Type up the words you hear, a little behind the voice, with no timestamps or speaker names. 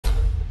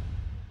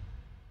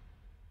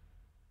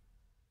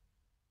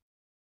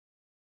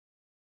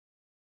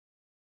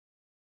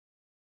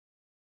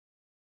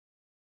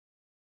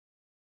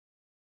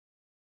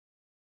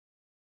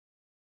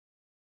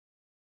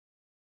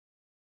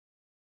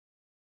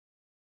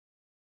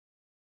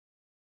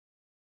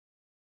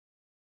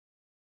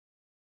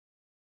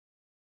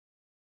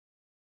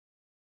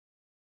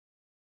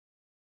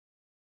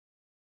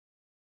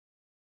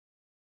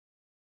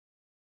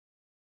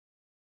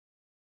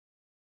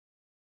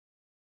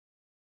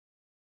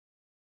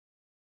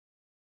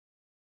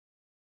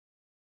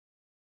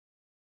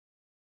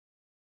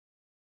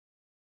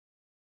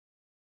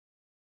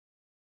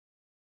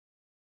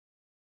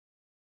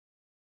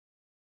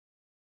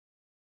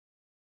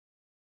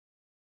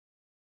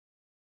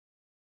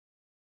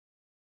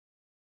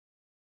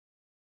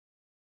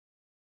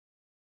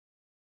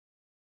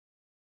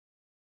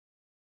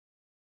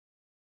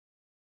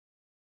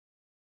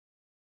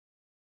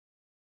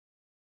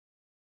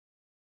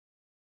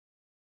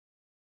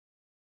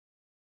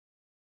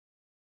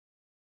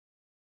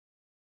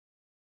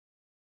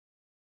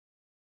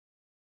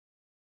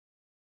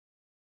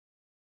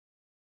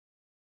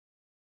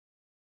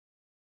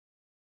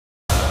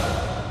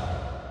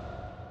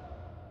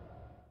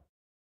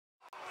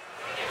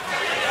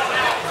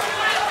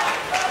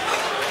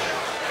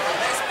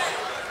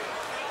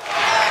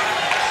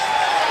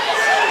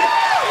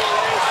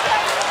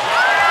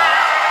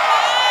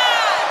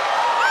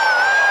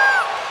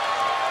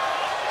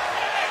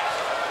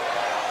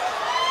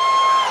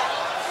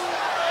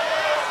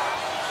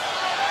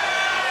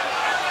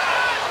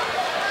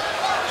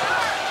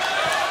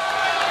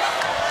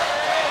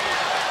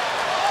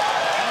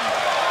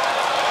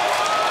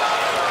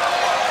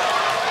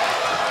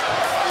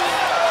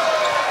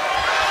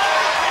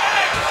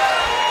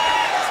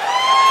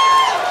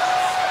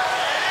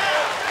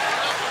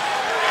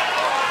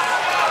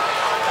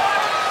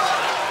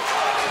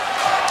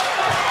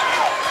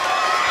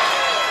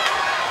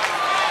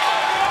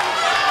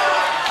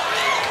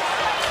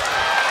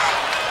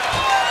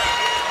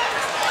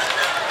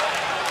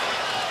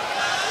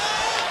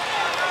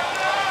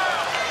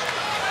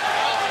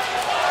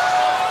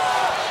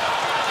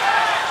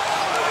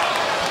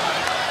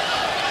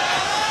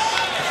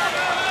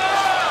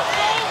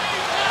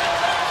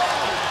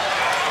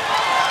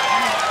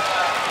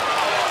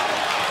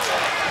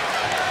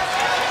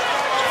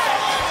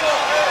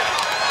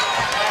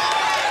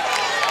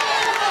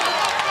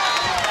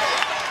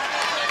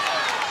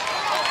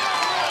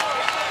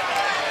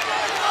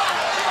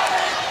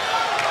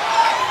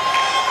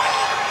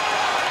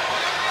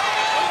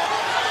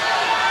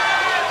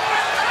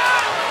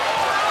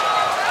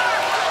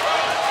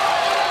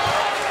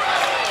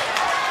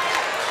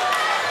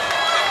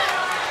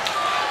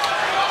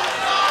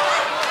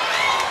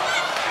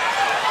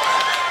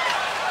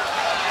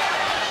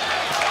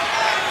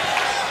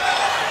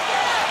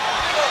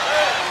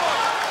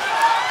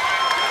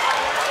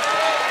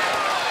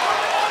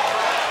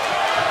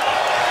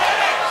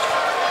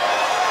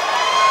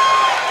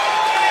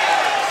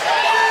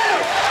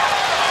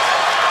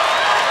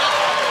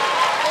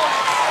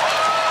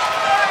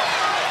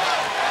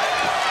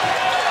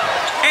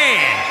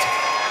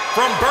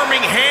from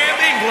Birmingham,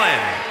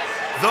 England,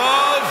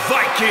 the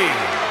Viking,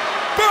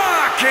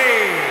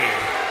 Bucky!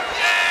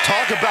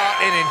 Talk about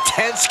an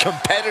intense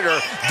competitor.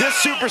 This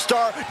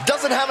superstar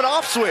doesn't have an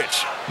off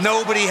switch.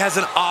 Nobody has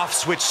an off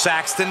switch,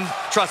 Saxton.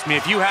 Trust me,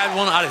 if you had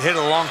one, I'd have hit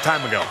it a long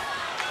time ago.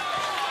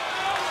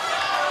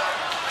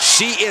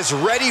 She is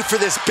ready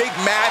for this big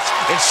match,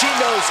 and she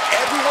knows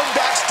everyone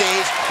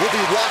backstage will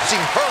be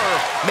watching her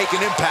make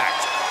an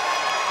impact.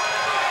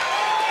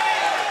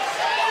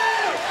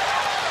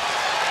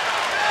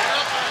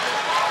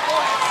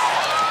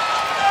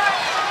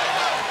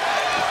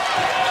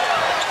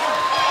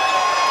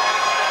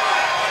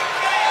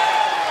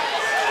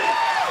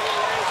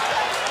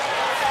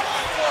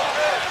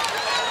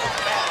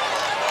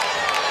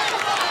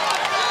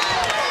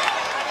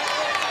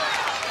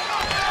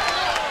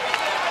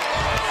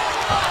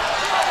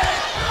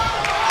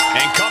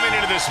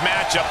 This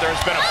matchup, there's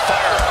been a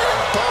fire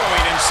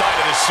burrowing inside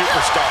of this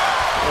superstar.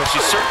 Well,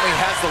 she certainly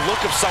has the look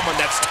of someone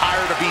that's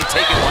tired of being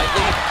taken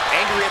lightly,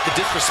 angry at the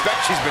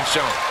disrespect she's been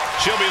shown.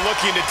 She'll be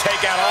looking to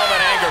take out all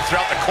that anger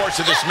throughout the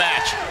course of this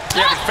match.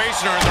 Yeah, but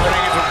facing her in the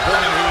ring is a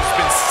woman who's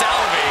been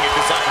salivating at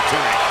this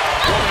opportunity.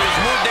 A woman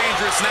who's more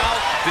dangerous now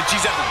than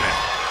she's ever been.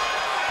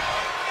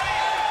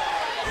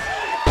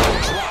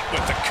 Drop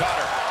with the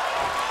cutter.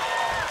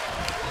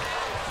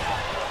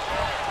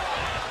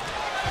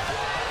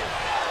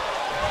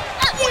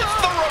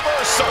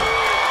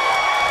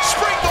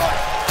 Springboard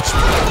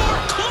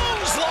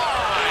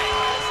clothesline.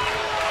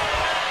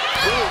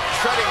 Ooh,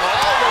 treading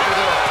all over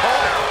their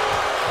opponent.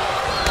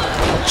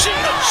 She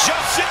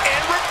adjusts it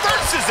and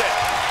reverses it.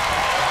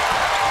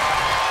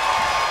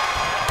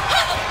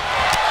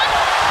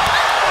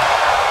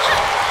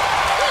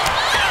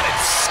 Got it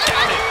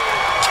scouted.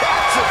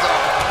 Catches a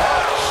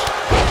punch.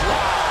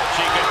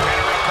 She could pin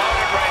her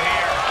opponent right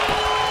here.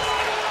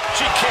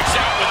 She kicks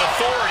out with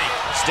authority.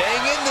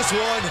 Staying in this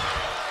one.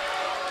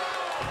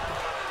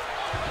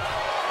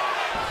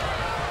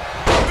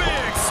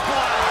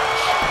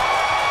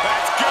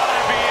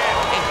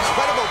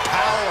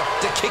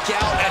 Kick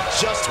out at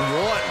just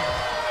one.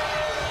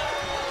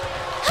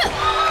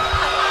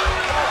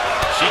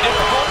 She did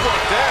the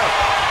homework there.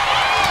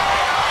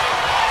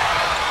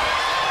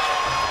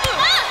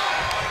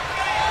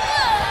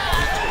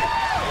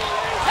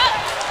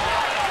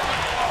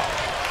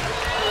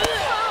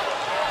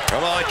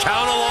 Come on,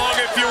 count along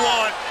if you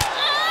want.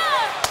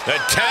 The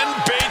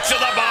 10 baits of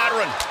the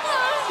Bodhrán.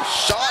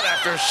 Shot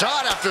after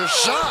shot after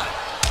shot.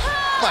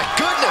 My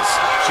goodness.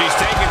 She's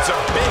taking some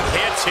big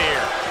hits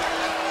here.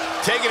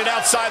 Taking it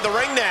outside the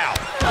ring now.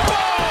 Boom!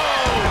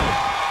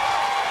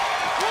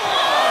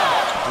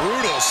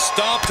 Brutal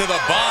stomp to the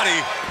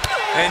body,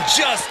 and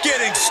just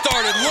getting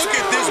started. Look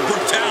at this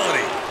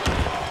brutality.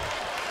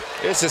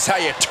 This is how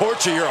you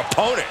torture your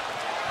opponent.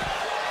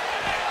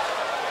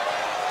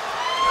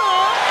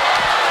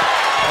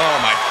 Oh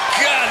my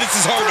God, this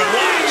is hard to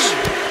watch.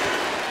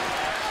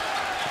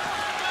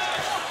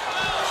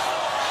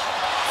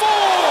 4.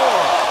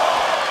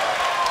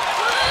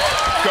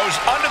 Goes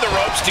under the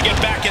ropes to get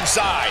back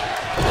inside.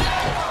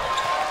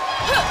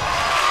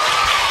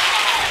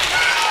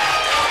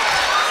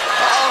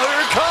 Oh,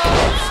 here it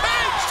comes.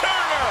 Page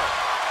turner.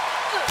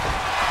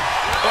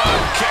 Oh,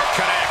 kick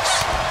connects.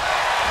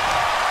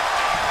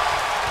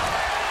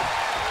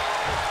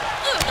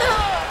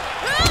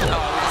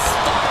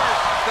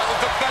 That was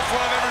the best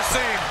one I've ever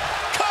seen.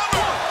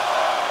 Cover.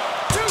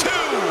 2.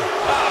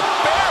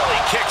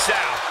 Barely kicks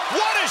out.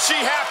 What does she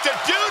have to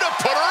do to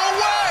put her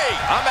away?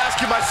 I'm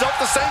asking myself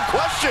the same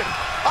question.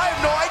 I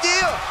have no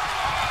idea.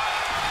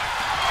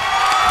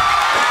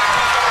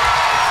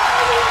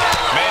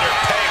 Made her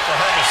pay for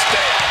her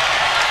mistake.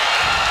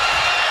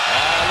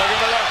 Look at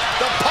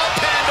the pump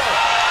handle.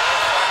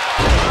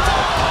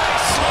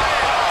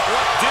 Slam.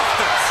 What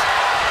distance?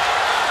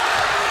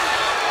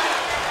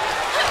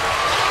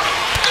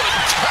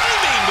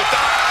 Timing with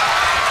the...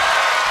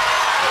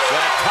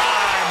 That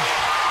time.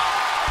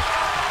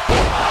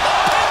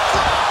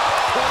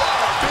 Pull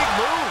out a big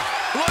move.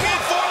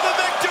 Looking for the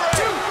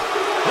victory.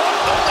 What,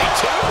 only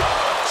 2?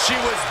 She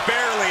was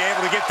barely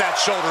able to get that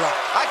shoulder up.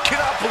 I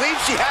cannot believe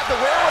she had the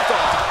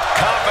wherewithal.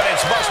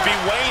 Confidence must be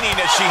waning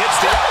as she hits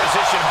the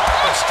opposition hard,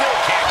 but still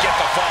can't get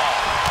the fall.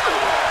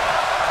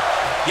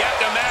 You have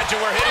to imagine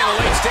we're hitting the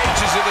late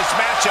stages of this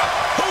matchup.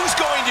 Who's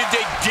going to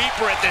dig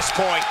deeper at this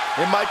point?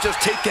 It might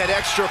just take that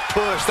extra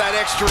push, that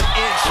extra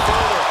inch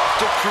further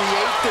to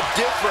create the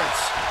difference.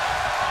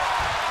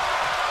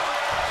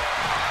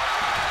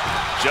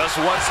 Just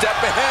one step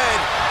ahead.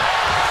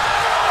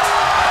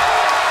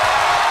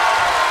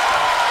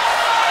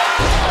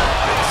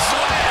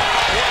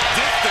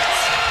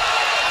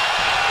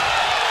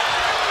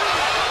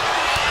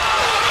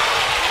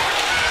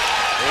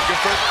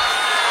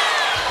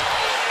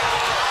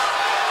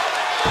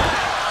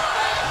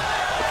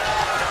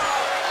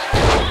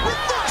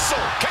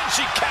 Reversal! Can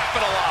she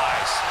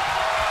capitalize?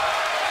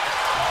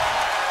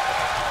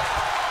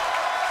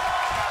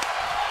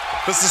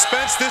 The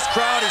suspense this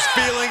crowd is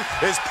feeling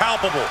is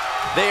palpable.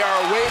 They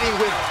are waiting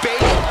with bated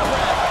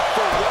breath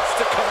for what's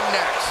to come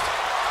next.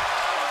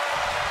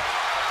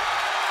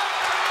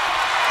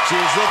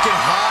 She's looking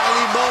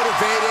highly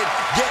motivated,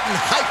 getting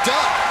hyped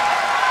up.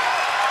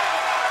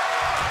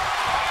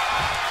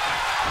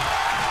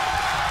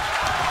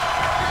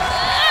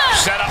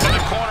 Set up in the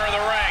corner of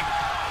the ring.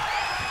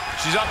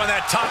 She's up on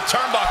that top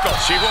turnbuckle.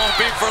 She won't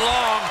be for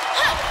long.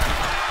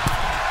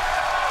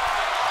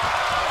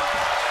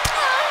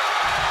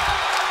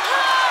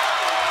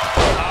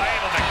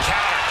 Able to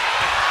counter.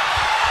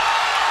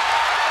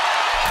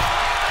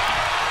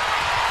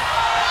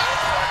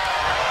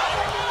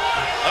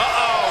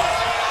 Uh-oh.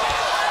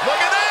 Look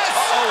at this.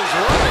 Uh-oh's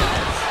right.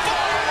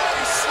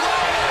 Far-away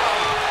slam.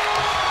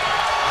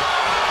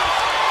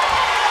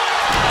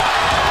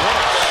 What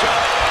a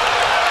shot.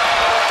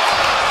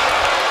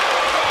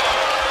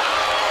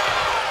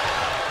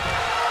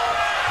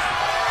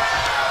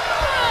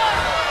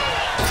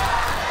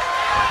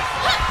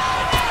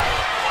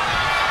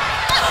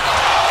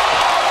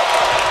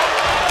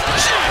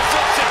 She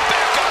flips it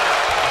back on her.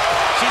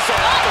 She's so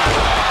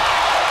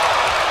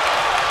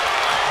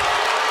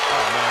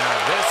Oh, no.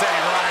 This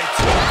ain't right.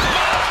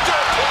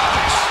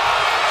 Masterclass.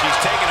 She's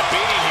taking a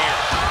beating here.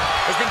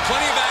 There's been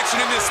plenty of action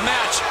in this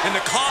match, and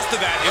the cost of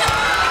that is...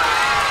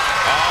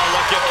 Oh,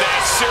 look at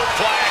that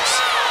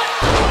suplex.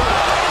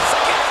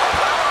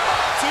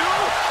 Two.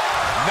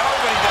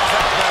 Nobody does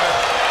that better.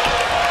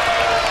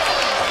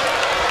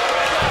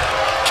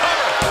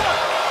 Cover.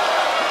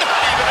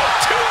 Not even a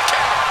 2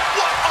 count.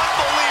 What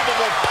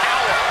unbelievable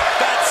power.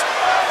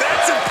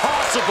 That's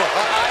impossible.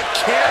 I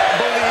can't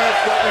believe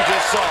what we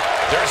just saw.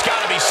 There's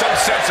got to be some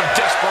sense of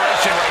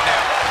desperation right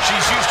now.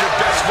 She's used her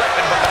best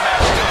weapon, but the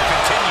match still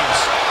continues.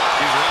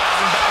 She's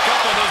rising back up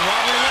on those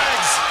wobbly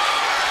legs.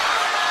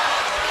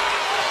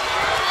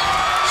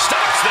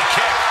 Stops the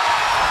kick.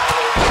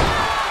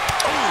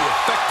 Ooh,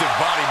 effective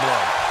body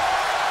blow.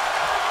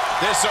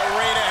 This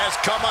arena has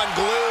come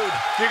unglued.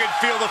 You can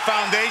feel the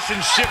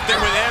foundation shifting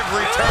with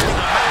every turn in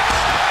the match.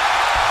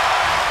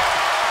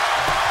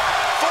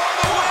 For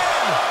the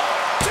win.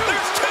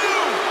 There's two.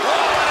 Oh,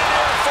 and an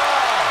air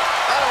fall.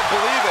 I don't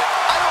believe it.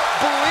 I don't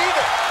believe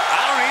it.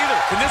 I don't either.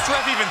 Can this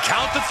ref even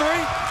count to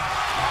three?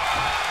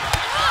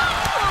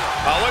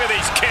 Oh, look at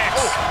these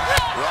kicks.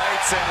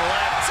 Rights and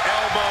lefts,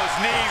 elbows,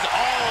 knees,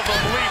 all of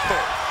them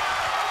lethal.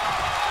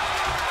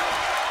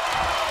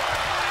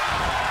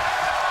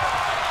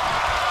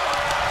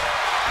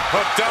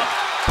 Hooked up,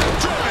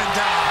 driven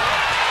down.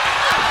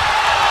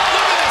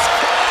 Look at this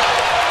crowd.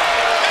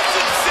 It's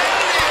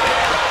insanity in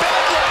here.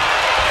 Bedlam.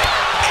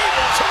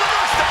 Able to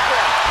reverse the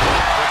threat.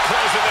 The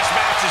close of this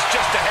match is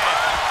just ahead.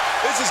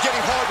 This is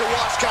getting hard to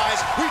watch, guys.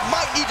 We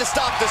might need to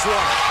stop this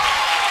one.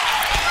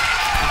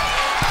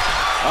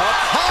 Up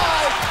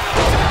high.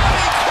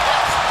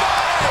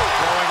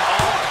 Going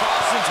all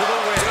caution to the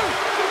wind.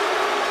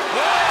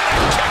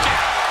 Check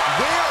out.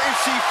 Where is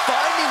she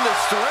finding the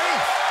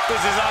strength?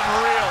 This is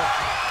unreal.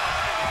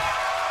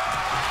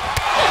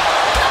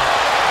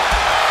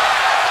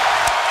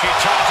 She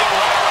turns it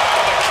right around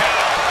with a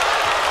counter.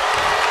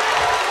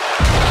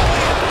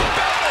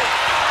 Belly.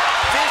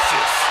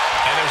 Vicious.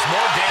 And there's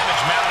more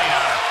damage mounting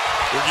on her.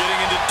 We're getting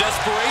into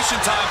desperation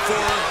time for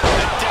her.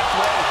 The death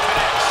row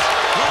connects.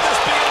 Will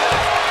this be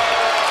enough?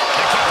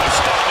 The count is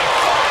starting.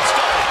 It's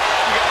starting.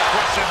 You got a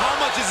question. How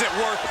much is it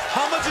worth?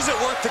 How much is it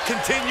worth to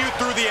continue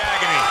through the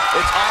agony?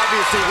 It's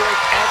obviously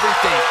worth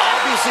everything.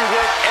 Obviously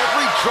worth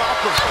every drop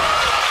of it.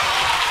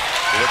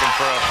 You're looking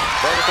for a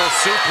vertical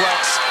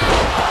suplex.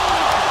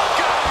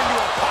 Got into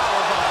a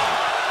powerbomb.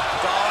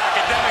 It's all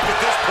academic at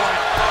this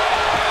point.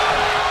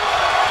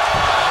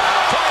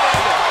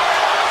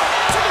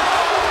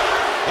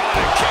 What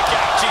a kick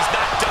out. She's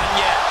not done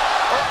yet.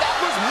 Oh, that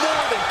was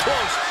more than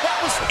close. That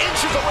was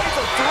inches away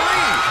from 3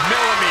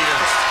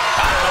 millimeters.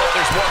 I don't know if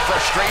there's more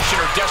frustration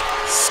or just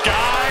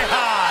Sky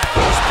high.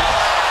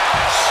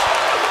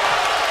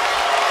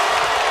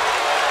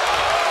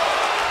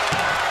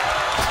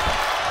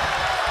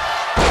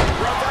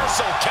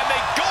 Reversal. Can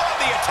they go on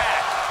the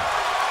attack?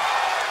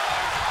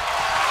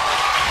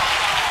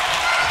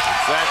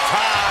 It's that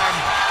time.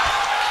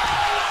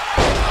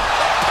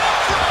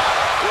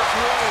 This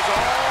one is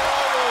all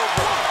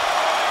over.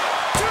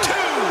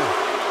 2.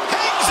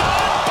 Hangs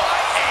on by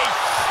a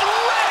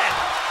thread.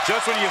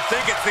 Just when you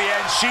think it's the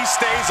end, she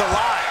stays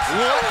alive.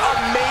 What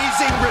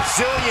amazing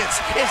resilience.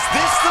 Is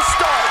this the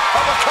start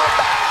of a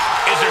comeback?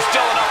 Is there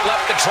still enough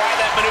left to try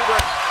that maneuver?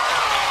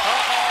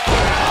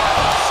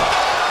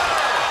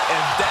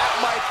 And that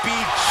might be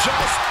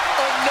just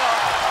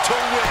enough to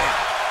win.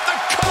 The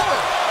cover.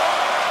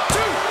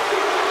 2.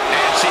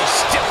 And she's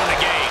still in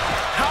the game.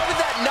 How did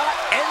that not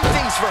end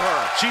things for her?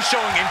 She's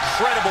showing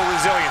incredible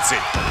resiliency.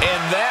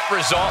 And that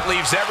result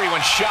leaves everyone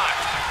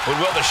shocked. But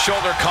will the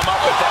shoulder come up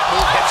if that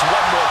move hits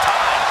one more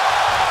time?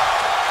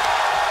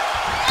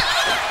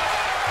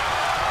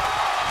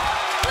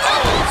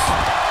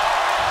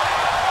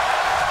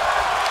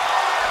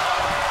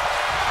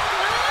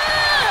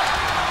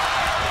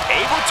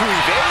 Able to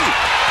evade.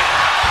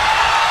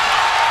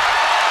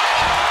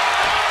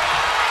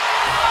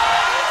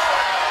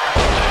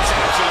 That's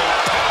absolute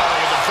power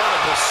of the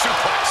vertical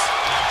suplex.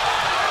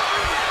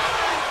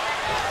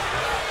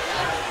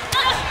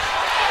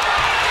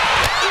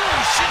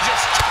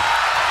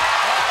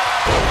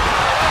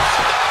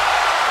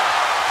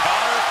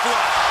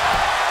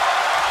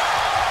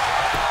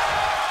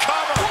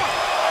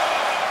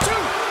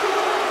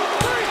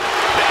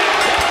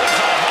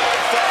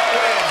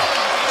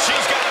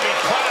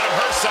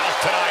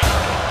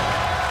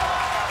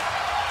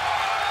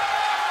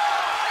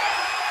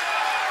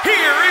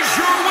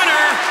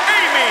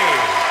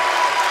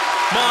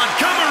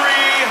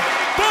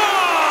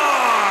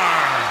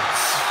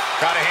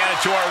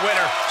 to our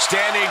winner,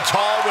 standing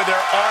tall with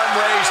her arm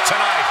raised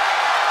tonight.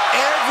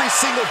 Every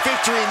single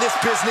victory in this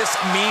business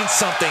means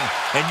something,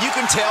 and you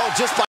can tell just by